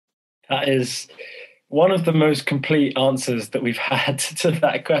That is one of the most complete answers that we've had to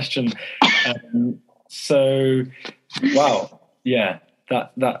that question. So, wow, yeah,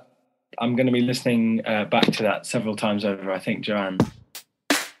 that I'm going to be listening back to that several times over, I think, Joanne.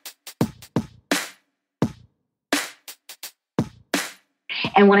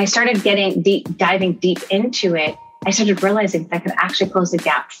 And when I started diving deep into it, I started realizing that I could actually close the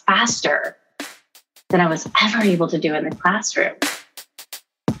gap faster than I was ever able to do in the classroom.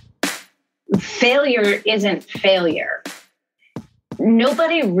 Failure isn't failure.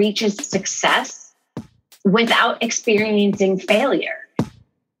 Nobody reaches success without experiencing failure.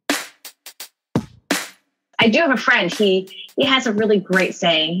 I do have a friend, he has a really great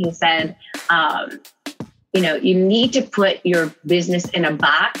saying. He said, you need to put your business in a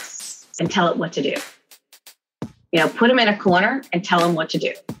box and tell it what to do. Put them in a corner and tell them what to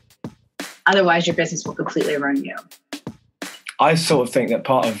do. Otherwise, your business will completely run you. I sort of think that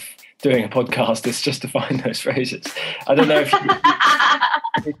part of doing a podcast is just to find those phrases. I don't know if you...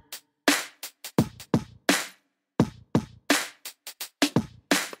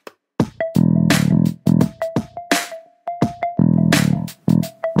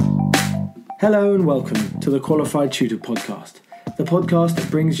 Hello and welcome to the Qualified Tutor Podcast, the podcast that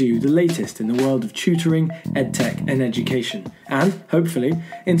brings you the latest in the world of tutoring, edtech and education, and, hopefully,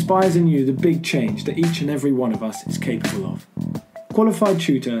 inspires in you the big change that each and every one of us is capable of. Qualified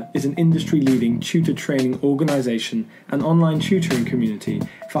Tutor is an industry-leading tutor training organisation and online tutoring community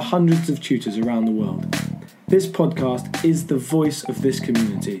for hundreds of tutors around the world. This podcast is the voice of this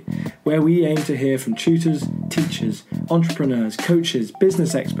community, where we aim to hear from tutors, teachers, entrepreneurs, coaches,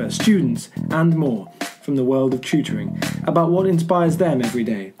 business experts, students, and more from the world of tutoring about what inspires them every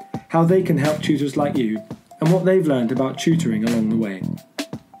day, how they can help tutors like you, and what they've learned about tutoring along the way.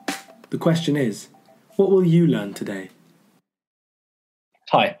 The question is, what will you learn today?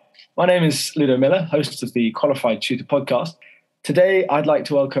 Hi, my name is Ludo Miller, host of the Qualified Tutor Podcast. Today, I'd like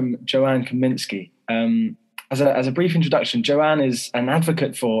to welcome Joanne Kaminski. As a brief introduction, Joanne is an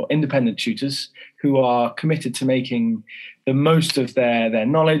advocate for independent tutors who are committed to making the most of their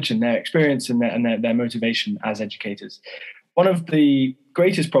knowledge and their experience and their motivation as educators. One of the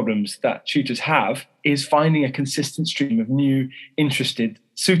greatest problems that tutors have is finding a consistent stream of new, interested,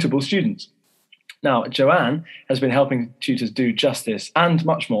 suitable students. Now, Joanne has been helping tutors do just this and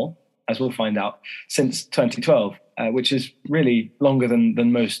much more, as we'll find out, since 2012, which is really longer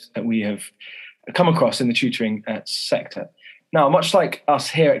than most that we have come across in the tutoring sector. Now, much like us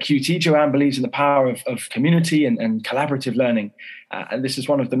here at QT, Joanne believes in the power of community and collaborative learning. And this is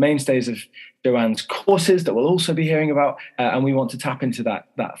one of the mainstays of Joanne's courses that we'll also be hearing about. And we want to tap into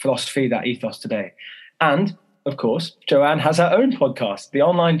that philosophy, that ethos today. And of course, Joanne has her own podcast, the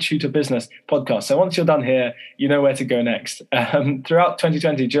Online Tutor Business Podcast. So once you're done here, you know where to go next. Throughout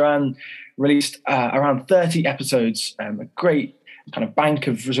 2020, Joanne released around 30 episodes, a great kind of bank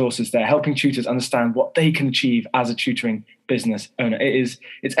of resources there, helping tutors understand what they can achieve as a tutoring business owner. It's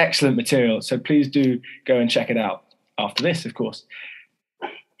excellent material, so please do go and check it out after this, of course.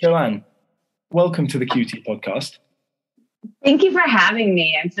 Joanne, welcome to the QT podcast. Thank you for having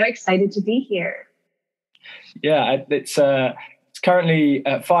me. I'm so excited to be here. Yeah, it's currently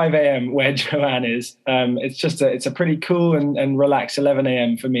at 5 a.m. where Joanne is. It's a pretty cool and relaxed 11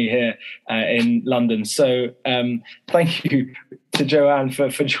 a.m. for me here in London. So thank you to Joanne for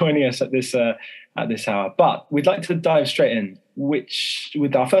joining us at this hour. But we'd like to dive straight in,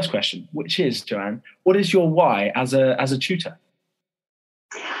 with our first question, which is, Joanne, what is your why as a tutor?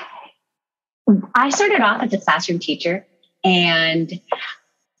 I started off as a classroom teacher, and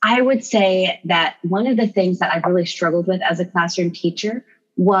I would say that one of the things that I really struggled with as a classroom teacher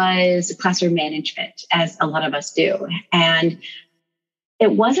was classroom management, as a lot of us do. And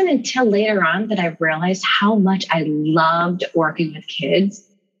it wasn't until later on that I realized how much I loved working with kids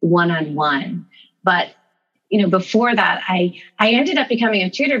one-on-one. But, before that, I ended up becoming a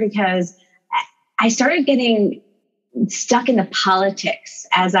tutor because I started getting stuck in the politics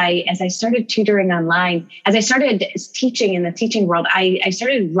as I started tutoring online. As I started teaching in the teaching world, I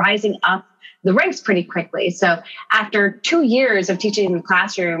started rising up the ranks pretty quickly. So after 2 years of teaching in the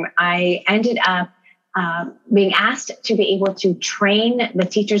classroom, I ended up being asked to be able to train the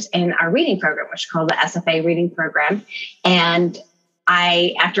teachers in our reading program, which is called the SFA reading program. And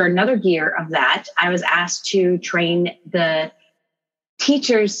after another year of that, I was asked to train the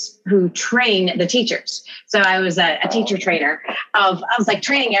teachers who train the teachers. So I was a teacher trainer I was like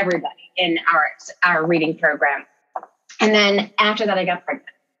training everybody in our reading program. And then after that, I got pregnant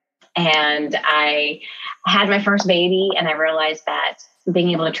and I had my first baby, and I realized that being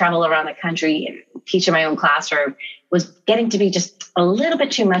able to travel around the country and teach in my own classroom was getting to be just a little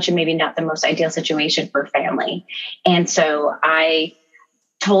bit too much and maybe not the most ideal situation for family. And so I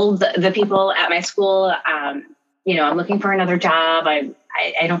told the people at my school, I'm looking for another job. I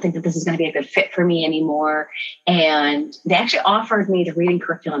don't think that this is going to be a good fit for me anymore. And they actually offered me the reading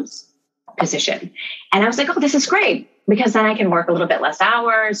curriculums position. And I was like, oh, this is great, because then I can work a little bit less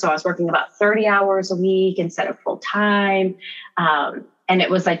hours. So I was working about 30 hours a week instead of full time. And it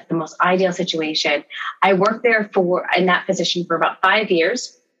was like the most ideal situation. I worked there in that position for about 5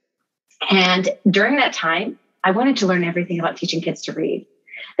 years. And during that time, I wanted to learn everything about teaching kids to read.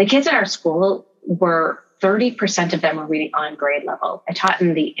 The kids at our school 30% of them were reading on grade level. I taught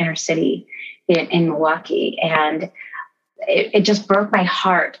in the inner city in Milwaukee, and it just broke my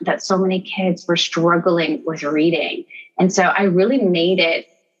heart that so many kids were struggling with reading. And so I really made it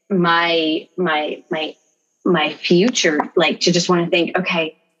my future, like to just want to think,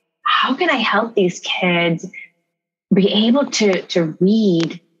 okay, how can I help these kids be able to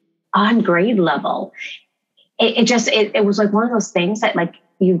read on grade level? It was like one of those things that, like,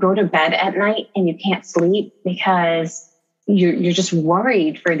 you go to bed at night and you can't sleep because you're just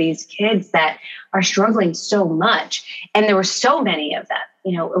worried for these kids that are struggling so much. And there were so many of them.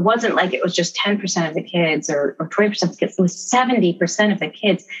 It wasn't like it was just 10% of the kids or 20% of the kids. It was 70% of the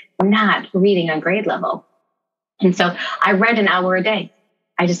kids not reading on grade level. And so I read an hour a day.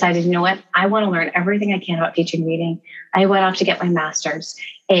 I decided, you know what? I want to learn everything I can about teaching reading. I went off to get my master's,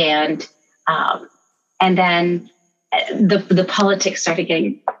 and then the politics started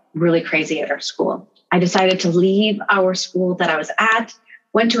getting really crazy at our school. I decided to leave our school that I was at,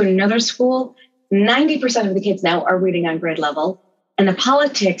 went to another school. 90% of the kids now are reading on grade level. And the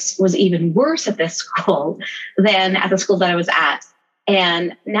politics was even worse at this school than at the school that I was at.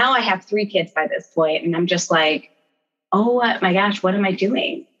 And now I have 3 kids by this point, and I'm just like, oh my gosh, what am I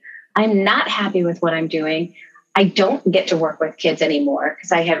doing? I'm not happy with what I'm doing. I don't get to work with kids anymore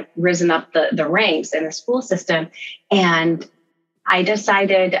because I have risen up the ranks in the school system. And I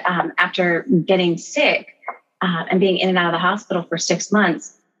decided after getting sick and being in and out of the hospital for 6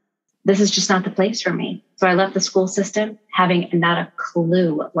 months, this is just not the place for me. So I left the school system having not a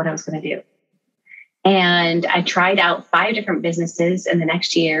clue what I was going to do. And I tried out 5 different businesses in the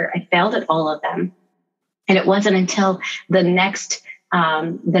next year. I failed at all of them. And it wasn't until the next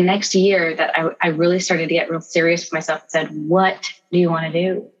year that I really started to get real serious for myself and said, what do you want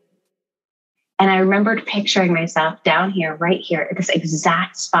to do? And I remembered picturing myself down here, right here, at this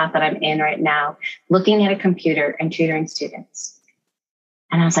exact spot that I'm in right now, looking at a computer and tutoring students.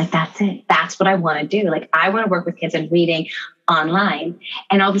 And I was like, that's it. That's what I want to do. Like, I want to work with kids and reading online.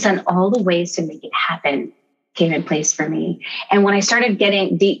 And all of a sudden, all the ways to make it happen came in place for me. And when I started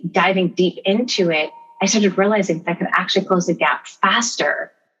diving deep into it, I started realizing that I could actually close the gap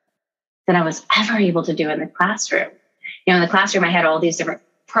faster than I was ever able to do in the classroom. In the classroom, I had all these different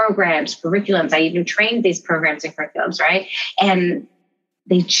programs, curriculums. I even trained these programs and curriculums, right? And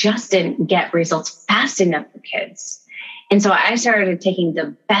they just didn't get results fast enough for kids. And so I started taking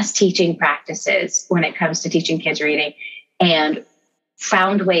the best teaching practices when it comes to teaching kids reading and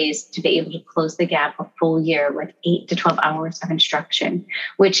found ways to be able to close the gap a full year with 8 to 12 hours of instruction,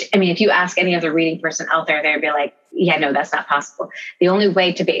 which, I mean, if you ask any other reading person out there, they'd be like, yeah, no, that's not possible. The only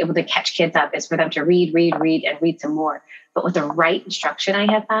way to be able to catch kids up is for them to read, and read some more. But with the right instruction, I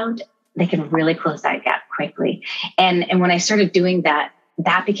have found they can really close that gap quickly. And when I started doing that,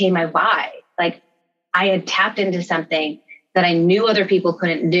 that became my why. Like, I had tapped into something that I knew other people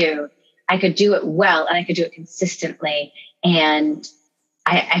couldn't do. I could do it well, and I could do it consistently. And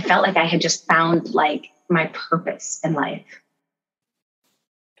I felt like I had just found like my purpose in life.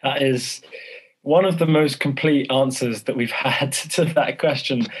 That is one of the most complete answers that we've had to that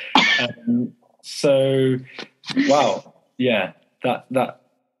question. So, wow. Yeah, that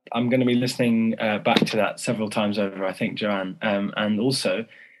I'm going to be listening back to that several times over, I think, Joanne. And also,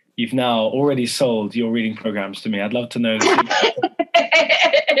 you've now already sold your reading programs to me. I'd love to know.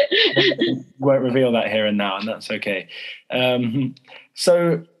 Won't reveal that here and now, and that's okay.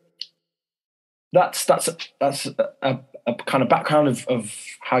 So that's a kind of background of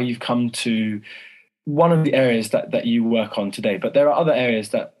how you've come to one of the areas that you work on today. But there are other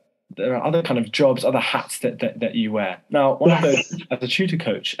areas there are other kind of jobs, other hats that you wear. Now, one of those as a tutor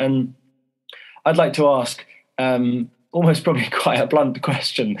coach, and I'd like to ask almost probably quite a blunt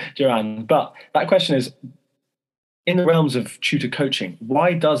question, Joanne, but that question is, in the realms of tutor coaching,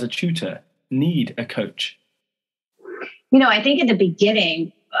 why does a tutor need a coach? I think at the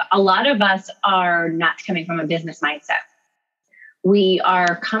beginning, a lot of us are not coming from a business mindset. We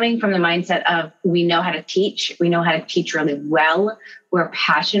are coming from the mindset of we know how to teach. We know how to teach really well. We're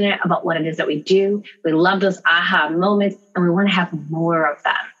passionate about what it is that we do. We love those aha moments, and we want to have more of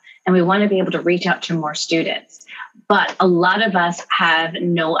them. And we want to be able to reach out to more students. But a lot of us have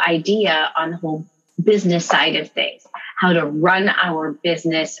no idea on the whole business side of things, how to run our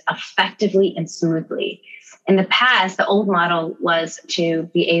business effectively and smoothly. In the past, the old model was to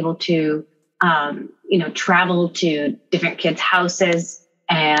be able to travel to different kids' houses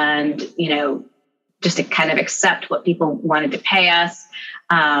and, just to kind of accept what people wanted to pay us.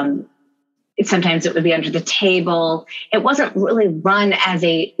 Sometimes it would be under the table. It wasn't really run as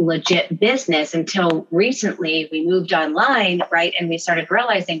a legit business until recently we moved online, right? And we started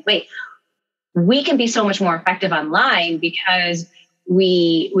realizing, wait, we can be so much more effective online because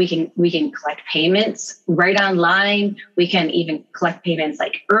we can collect payments right online. We can even collect payments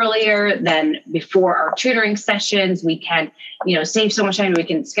like earlier than before our tutoring sessions. We can, save so much time. We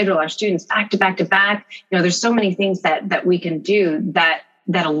can schedule our students back to back to back. There's so many things that we can do that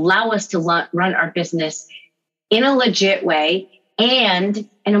allow us to run our business in a legit way and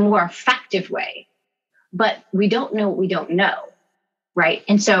in a more effective way. But we don't know what we don't know, right?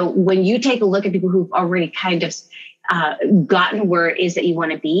 And so when you take a look at people who've already kind of gotten where it is that you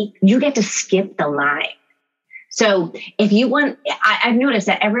want to be, you get to skip the line. So if you want, I've noticed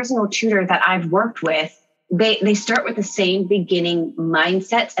that every single tutor that I've worked with, they start with the same beginning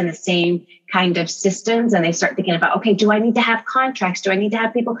mindsets and the same kind of systems. And they start thinking about, okay, do I need to have contracts? Do I need to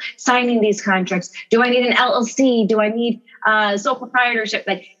have people signing these contracts? Do I need an LLC? Do I need sole proprietorship?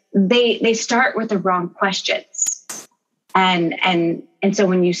 Like they start with the wrong questions. And so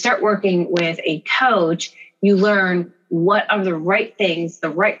when you start working with a coach, you learn what are the right things, the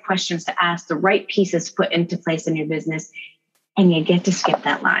right questions to ask, the right pieces to put into place in your business, and you get to skip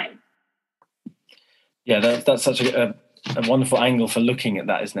that line. Yeah, that's such a wonderful angle for looking at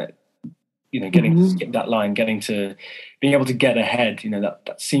that, isn't it? Getting to skip that line, getting to being able to get ahead.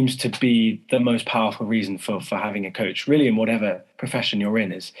 That seems to be the most powerful reason for having a coach, really, in whatever profession you're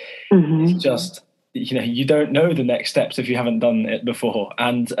in. It's just you don't know the next steps if you haven't done it before,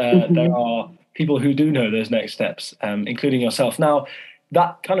 and there are people who do know those next steps, including yourself. Now,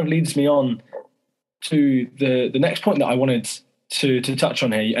 that kind of leads me on to the next point that I wanted to touch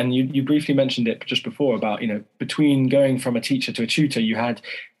on here. And you briefly mentioned it just before about, between going from a teacher to a tutor, you had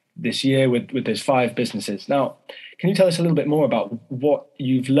this year with those 5 businesses. Now, can you tell us a little bit more about what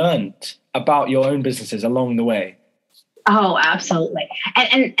you've learned about your own businesses along the way? Oh, absolutely.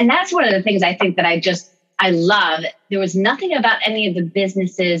 And that's one of the things I think that I love. There was nothing about any of the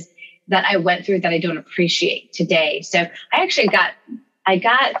businesses that I went through that I don't appreciate today. So I actually got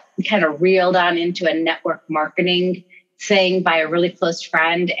kind of reeled on into a network marketing thing by a really close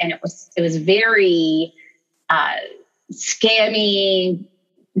friend. And it was very scammy,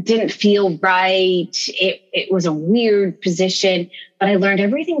 didn't feel right. It was a weird position, but I learned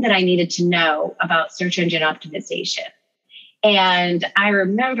everything that I needed to know about search engine optimization. And I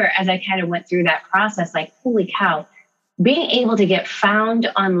remember as I kind of went through that process, like, holy cow, being able to get found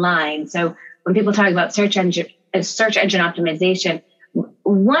online. So when people talk about search engine optimization,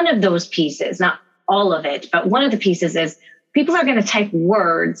 one of those pieces, not all of it, but one of the pieces is people are going to type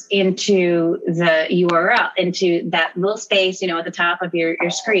words into the URL, into that little space, at the top of your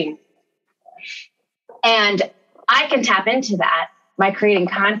screen. And I can tap into that by creating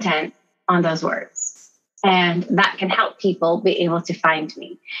content on those words. And that can help people be able to find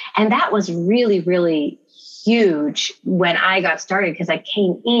me. And that was really, really huge when I got started, because I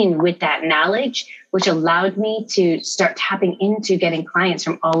came in with that knowledge, which allowed me to start tapping into getting clients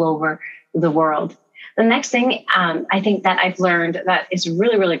from all over the world. The next thing I think that I've learned that is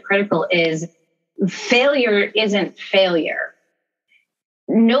really, really critical is failure isn't failure.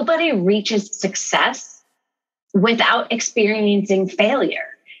 Nobody reaches success without experiencing failure.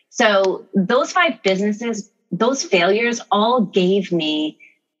 So those 5 businesses, those failures all gave me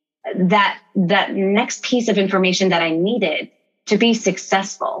that next piece of information that I needed to be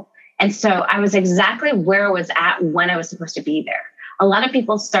successful. And so I was exactly where I was at when I was supposed to be there. A lot of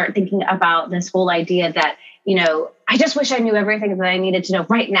people start thinking about this whole idea that, I just wish I knew everything that I needed to know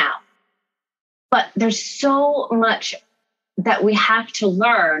right now. But there's so much that we have to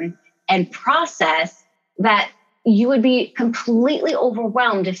learn and process that you would be completely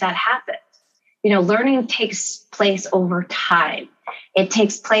overwhelmed if that happened. Learning takes place over time. It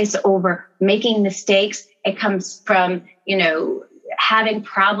takes place over making mistakes. It comes from, having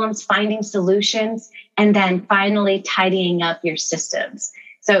problems, finding solutions, and then finally tidying up your systems.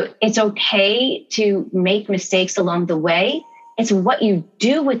 So it's okay to make mistakes along the way. It's what you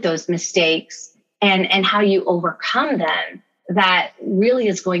do with those mistakes and how you overcome them that really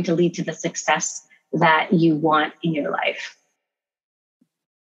is going to lead to the success that you want in your life.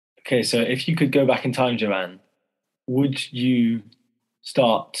 Okay, so if you could go back in time, Joanne, would you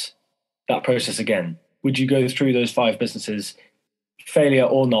start that process again? Would you go through those 5 businesses, failure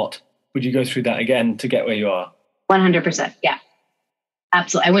or not? Would you go through that again to get where you are? 100%. Yeah,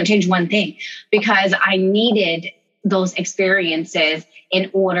 absolutely. I wouldn't change one thing because I needed those experiences in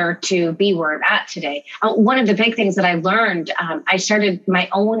order to be where I'm at today. One of the big things that I learned, I started my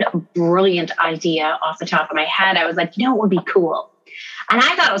own brilliant idea off the top of my head. I was like, you know what would be cool? And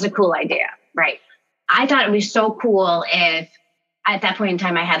I thought it was a cool idea, right? I thought it was so cool if at that point in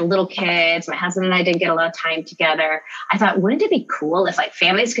time I had little kids, my husband and I didn't get a lot of time together. I thought, wouldn't it be cool if like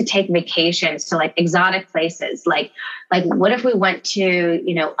families could take vacations to like exotic places? Like what if we went to,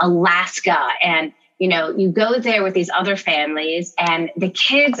 Alaska and you go there with these other families and the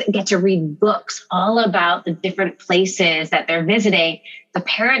kids get to read books all about the different places that they're visiting. The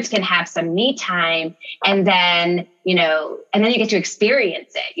parents can have some me time and then you get to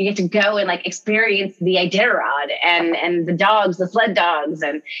experience it. You get to go and like experience the Iditarod and the dogs, the sled dogs,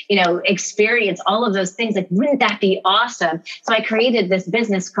 and, experience all of those things. Like, wouldn't that be awesome? So I created this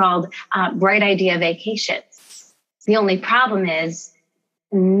business called Bright Idea Vacations. The only problem is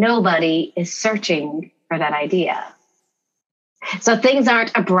nobody is searching for that idea. So things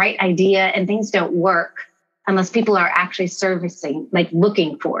aren't a bright idea and things don't work unless people are actually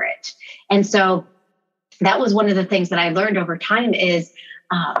looking for it. And so that was one of the things that I learned over time is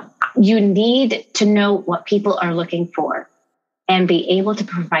you need to know what people are looking for and be able to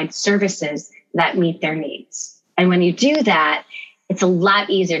provide services that meet their needs. And when you do that, it's a lot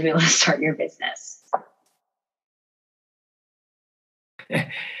easier to be able to start your business.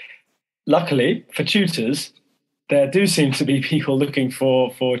 Luckily for tutors, there do seem to be people looking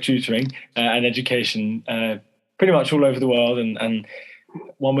for tutoring and education pretty much all over the world, and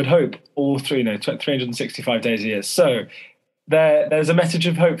one would hope all through 365 days a year. So there's a message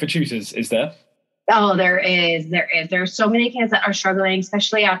of hope for tutors, is there? Oh, there is. There are so many kids that are struggling,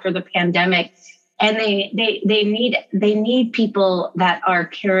 especially after the pandemic, and they need people that are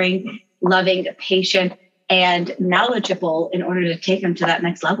caring, loving, patient, and knowledgeable in order to take them to that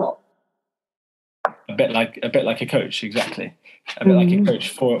next level. A bit like a coach, exactly. A bit like a coach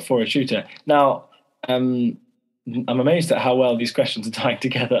for a tutor. Now, I'm amazed at how well these questions are tying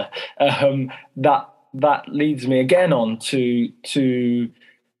together. That leads me again on to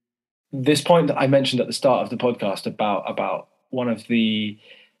this point that I mentioned at the start of the podcast about one of the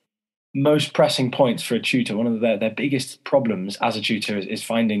most pressing points for a tutor. One of their biggest problems as a tutor is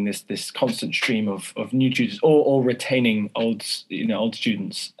finding this constant stream of new tutors or retaining old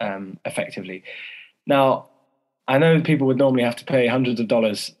students effectively. Now, I know people would normally have to pay hundreds of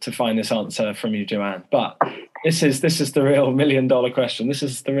dollars to find this answer from you, Joanne, but this is the real $1 million question. This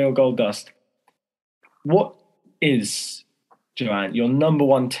is the real gold dust. What is, Joanne, your number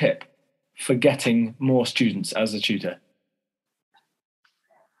one tip for getting more students as a tutor?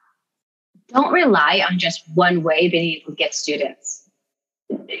 Don't rely on just one way being able to get students.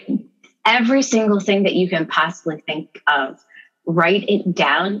 Every single thing that you can possibly think of, write it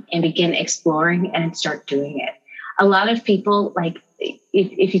down and begin exploring and start doing it. A lot of people,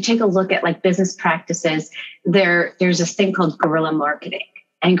 if you take a look at business practices, there's this thing called guerrilla marketing.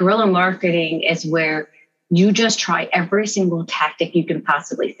 And guerrilla marketing is where you just try every single tactic you can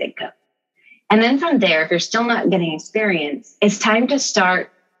possibly think of. And then from there, if you're still not getting experience, it's time to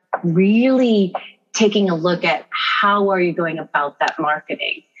start really taking a look at how are you going about that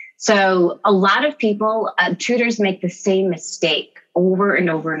marketing. So a lot of people, tutors make the same mistake over and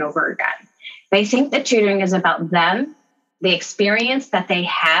over and over again. They think that tutoring is about them, the experience that they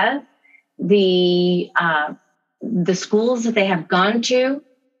have, the schools that they have gone to,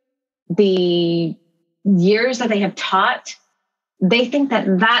 the years that they have taught. They think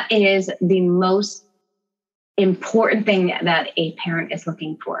that is the most important thing that a parent is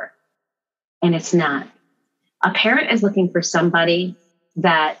looking for. And it's not. A parent is looking for somebody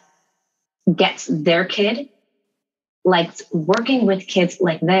that gets their kid, likes working with kids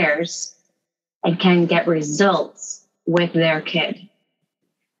like theirs, and can get results with their kid.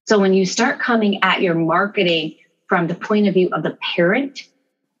 So when you start coming at your marketing from the point of view of the parent,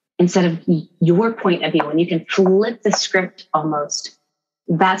 instead of your point of view, when you can flip the script almost,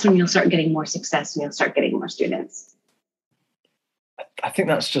 that's when you'll start getting more success and you'll start getting more students. I think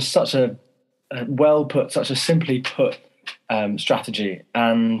that's just such a well put, such a simply put strategy.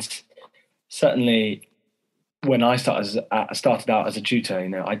 And certainly when I started out as a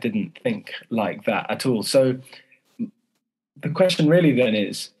tutor, I didn't think like that at all. So the question really then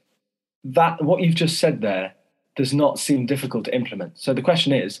is that what you've just said there, does not seem difficult to implement. So the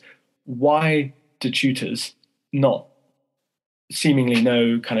question is, why do tutors not seemingly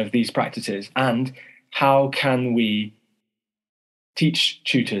know kind of these practices, and how can we teach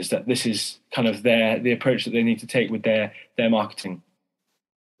tutors that this is kind of the approach that they need to take with their marketing?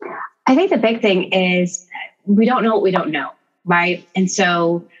 I think the big thing is we don't know what we don't know, right? And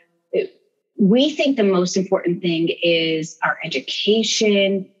so we think the most important thing is our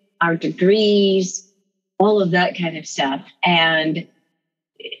education, our degrees, all of that kind of stuff. And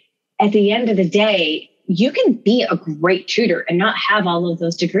at the end of the day, you can be a great tutor and not have all of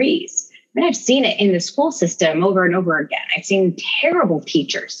those degrees. I mean, I've seen it in the school system over and over again. I've seen terrible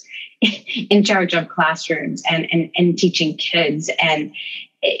teachers in charge of classrooms and teaching kids. And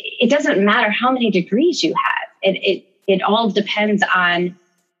it doesn't matter how many degrees you have. It all depends on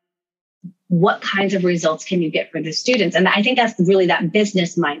what kinds of results can you get for the students. And I think that's really that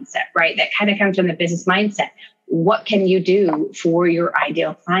business mindset, right? That kind of comes from the business mindset. What can you do for your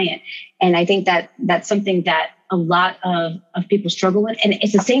ideal client? And I think that that's something that a lot of people struggle with. And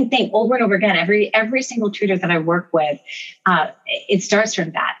it's the same thing over and over again. Every single tutor that I work with, it starts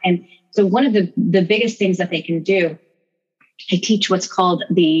from that. And so one of the biggest things that they can do, I teach what's called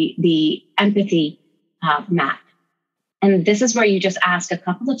the empathy map. And this is where you just ask a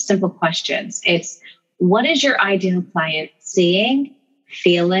couple of simple questions. It's, what is your ideal client seeing,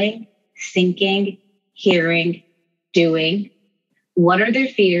 feeling, thinking, hearing, doing? What are their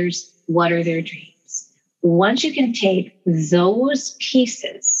fears? What are their dreams? Once you can take those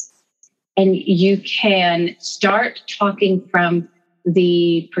pieces and you can start talking from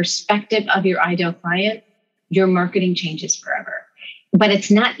the perspective of your ideal client, your marketing changes forever. But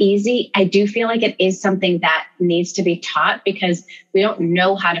it's not easy. I do feel like it is something that needs to be taught because we don't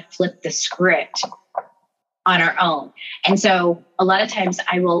know how to flip the script on our own. And so a lot of times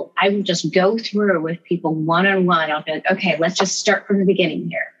I will just go through with people one-on-one. I'll be like, okay, let's just start from the beginning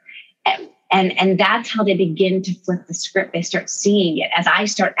here. And that's how they begin to flip the script. They start seeing it. As I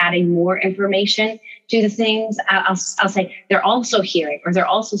start adding more information to the things, I'll say they're also hearing or they're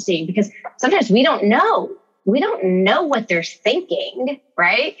also seeing, because sometimes we don't know. We don't know what they're thinking,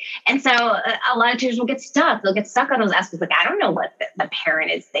 right? And so a lot of tutors will get stuck. They'll get stuck on those aspects. Like, I don't know what the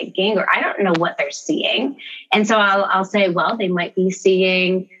parent is thinking, or I don't know what they're seeing. And so I'll say, well, they might be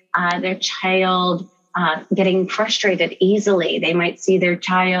seeing their child getting frustrated easily. They might see their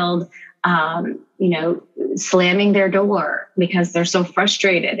child, slamming their door because they're so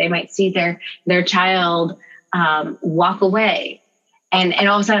frustrated. They might see their child walk away. And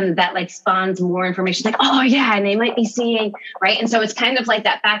all of a sudden that like spawns more information, like, oh yeah, and they might be seeing, right? And so it's kind of like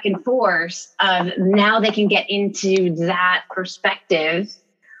that back and forth of now they can get into that perspective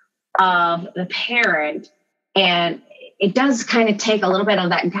of the parent. And it does kind of take a little bit of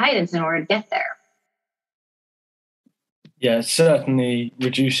that guidance in order to get there. Yeah, it certainly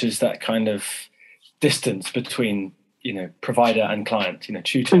reduces that kind of distance between, provider and client,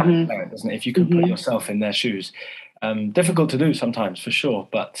 tutor and parent, doesn't it? If you can put yourself in their shoes. Difficult to do sometimes, for sure,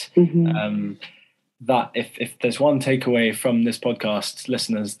 but that if there's one takeaway from this podcast,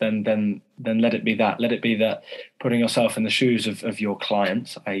 listeners, then let it be that. Let it be that putting yourself in the shoes of your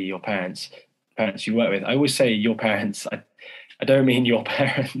clients, i.e. your parents you work with. I always say your parents. I don't mean your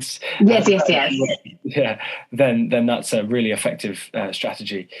parents. Yes. Yeah. Then that's a really effective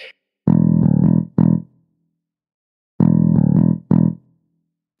strategy.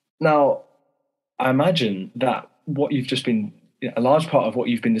 Now, I imagine that a large part of what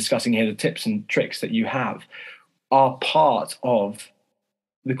you've been discussing here, the tips and tricks that you have, are part of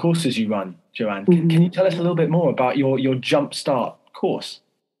the courses you run, Joanne. Can you tell us a little bit more about your Jumpstart course?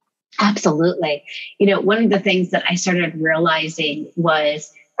 Absolutely. One of the things that I started realizing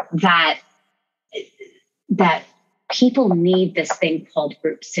was that people need this thing called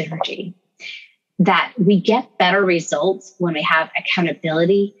group synergy, that we get better results when we have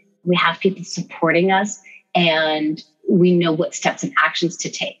accountability, we have people supporting us, and we know what steps and actions to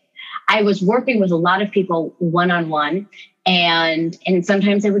take. I was working with a lot of people one-on-one, and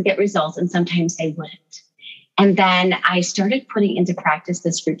sometimes they would get results and sometimes they wouldn't. And then I started putting into practice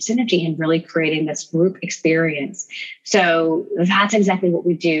this group synergy and really creating this group experience. So that's exactly what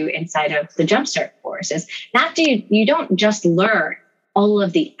we do inside of the Jumpstart course. Is you don't just learn all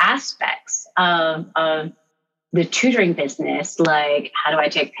of the aspects of the tutoring business, like how do I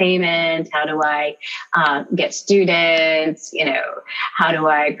take payment? How do I get students? How do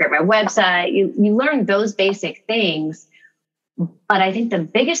I create my website? You learn those basic things. But I think the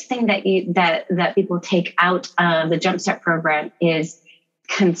biggest thing that people take out of the Jumpstart program is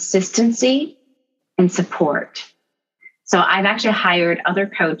consistency and support. So I've actually hired other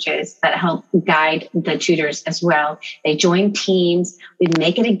coaches that help guide the tutors as well. They join teams, we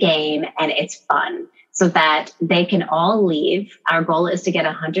make it a game, and it's fun so that they can all leave. Our goal is to get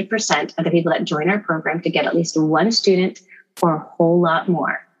 100% of the people that join our program to get at least one student or a whole lot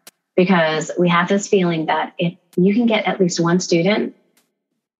more. Because we have this feeling that if you can get at least one student,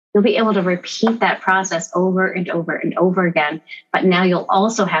 you'll be able to repeat that process over and over and over again. But now you'll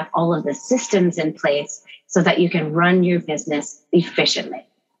also have all of the systems in place so that you can run your business efficiently.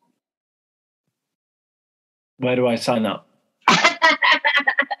 Where do I sign up?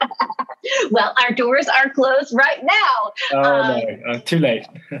 Well, our doors are closed right now. No, too late.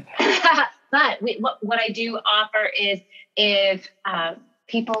 But what I do offer is if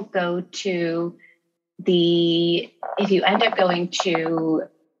people go to if you end up going to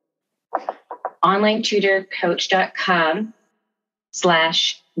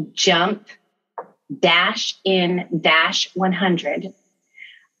onlinetutorcoach.com/jump-in-100,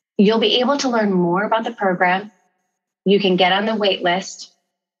 you'll be able to learn more about the program. You can get on the wait list,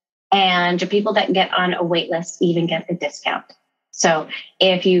 and the people that get on a wait list even get a discount. So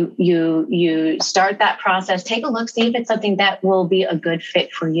if you start that process, take a look, see if it's something that will be a good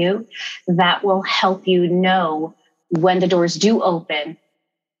fit for you. That will help you know when the doors do open,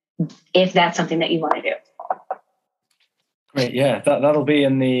 if that's something that you want to do. Great, yeah, that'll be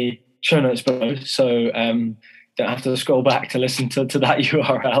in the show notes below. So don't have to scroll back to listen to that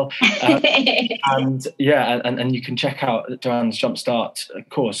URL. And you can check out Joanne's Jumpstart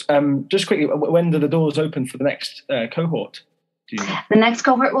course. Just quickly, when do the doors open for the next cohort? The next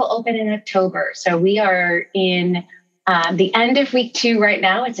cohort will open in October. So we are in the end of week 2 right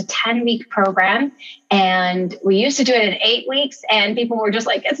now. It's a 10-week program. And we used to do it in 8 weeks. And people were just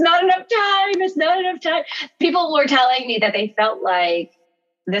like, it's not enough time. It's not enough time. People were telling me that they felt like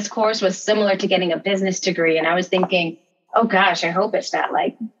this course was similar to getting a business degree. And I was thinking, oh gosh, I hope it's not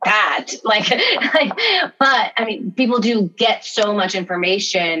like that. But I mean, people do get so much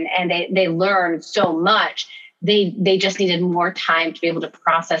information and they learn so much. They just needed more time to be able to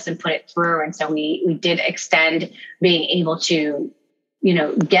process and put it through. And so we did extend being able to,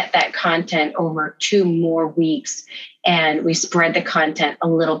 get that content over 2 more weeks. And we spread the content a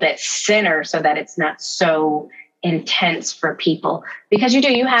little bit thinner so that it's not so intense for people, because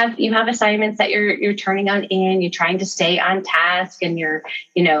you have assignments that you're turning in, you're trying to stay on task, and you're,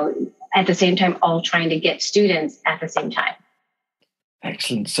 at the same time, all trying to get students at the same time.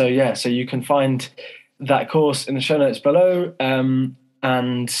 Excellent. So you can find that course in the show notes below, and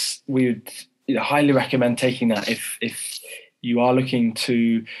we would highly recommend taking that if you are looking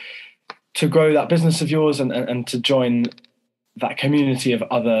to grow that business of yours and to join that community of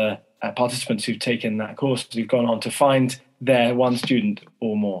other participants who've taken that course, who've gone on to find their one student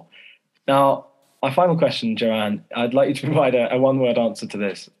or more. Now, my final question, Joanne, I'd like you to provide a one-word answer to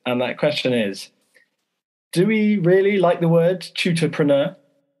this, and that question is: do we really like the word tutorpreneur?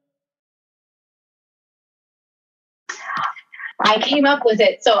 I came up with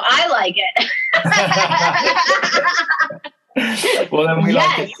it, so I like it. Well, then we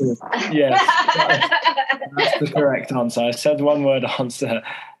like it too. Yes, that's the correct answer. I said one-word answer.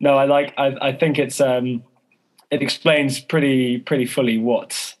 No, I think it's it explains pretty fully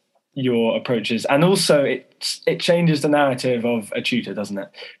what your approach is, and also it changes the narrative of a tutor, doesn't it?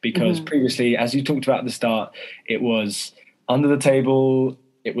 Because previously, as you talked about at the start, it was under the table.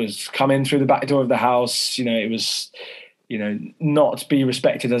 It was come in through the back door of the house. It was not be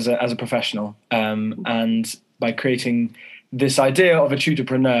respected as a professional. And by creating this idea of a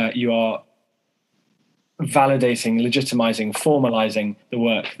tutorpreneur, you are validating, legitimizing, formalizing the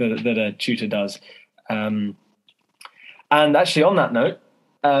work that a tutor does. And actually, on that note,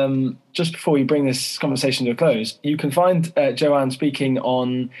 just before we bring this conversation to a close, you can find Joanne speaking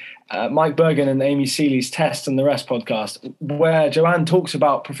on Mike Bergen and Amy Seeley's Test and the Rest podcast, where Joanne talks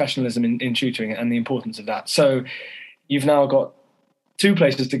about professionalism in tutoring and the importance of that. So you've now got 2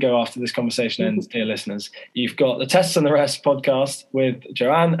 places to go after this conversation ends, dear listeners. You've got the Tests and the Rest podcast with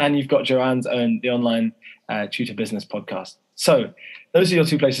Joanne, and you've got Joanne's own, the online tutor business podcast. So those are your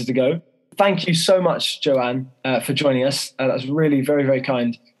 2 places to go. Thank you so much, Joanne, for joining us. That's really very, very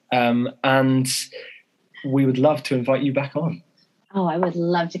kind. And we would love to invite you back on. Oh, I would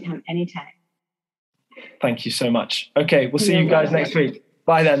love to come anytime. Thank you so much. Okay, we'll see you guys next week.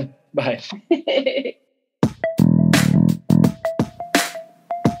 Bye then. Bye.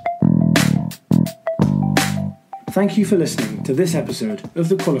 Thank you for listening to this episode of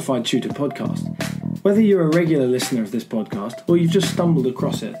the Qualified Tutor Podcast. Whether you're a regular listener of this podcast or you've just stumbled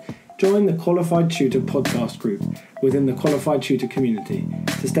across it, join the Qualified Tutor Podcast group within the Qualified Tutor community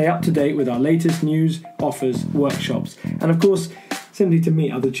to stay up to date with our latest news, offers, workshops, and of course, simply to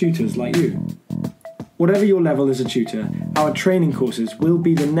meet other tutors like you. Whatever your level as a tutor, our training courses will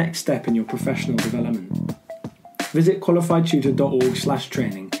be the next step in your professional development. Visit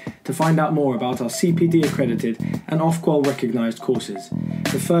qualifiedtutor.org/training to find out more about our CPD accredited and Ofqual recognised courses,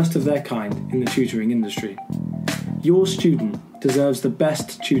 the first of their kind in the tutoring industry. Your student deserves the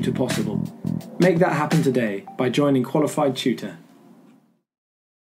best tutor possible. Make that happen today by joining Qualified Tutor.